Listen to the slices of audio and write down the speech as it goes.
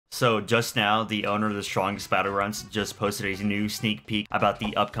So just now, the owner of the Strongest Battlegrounds just posted a new sneak peek about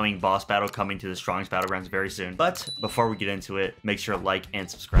the upcoming boss battle coming to the Strongest Battlegrounds very soon. But before we get into it, make sure to like and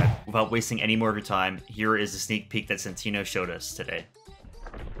subscribe. Without wasting any more of your time, here is the sneak peek that Santino showed us today.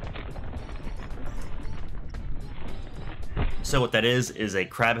 So what that is a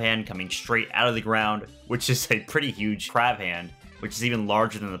crab hand coming straight out of the ground, which is a pretty huge crab hand, which is even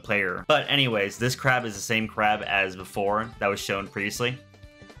larger than the player. But anyways, this crab is the same crab as before that was shown previously.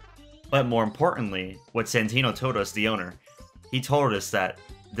 But more importantly, what Santino told us, the owner, he told us that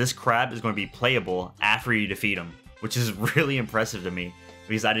this crab is going to be playable after you defeat him, which is really impressive to me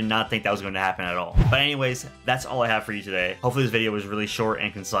because I did not think that was going to happen at all. But anyways, that's all I have for you today. Hopefully this video was really short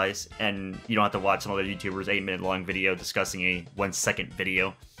and concise and you don't have to watch some other YouTubers' 8-minute long video discussing a 1-second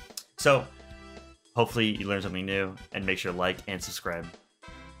video. So hopefully you learned something new and make sure to like and subscribe.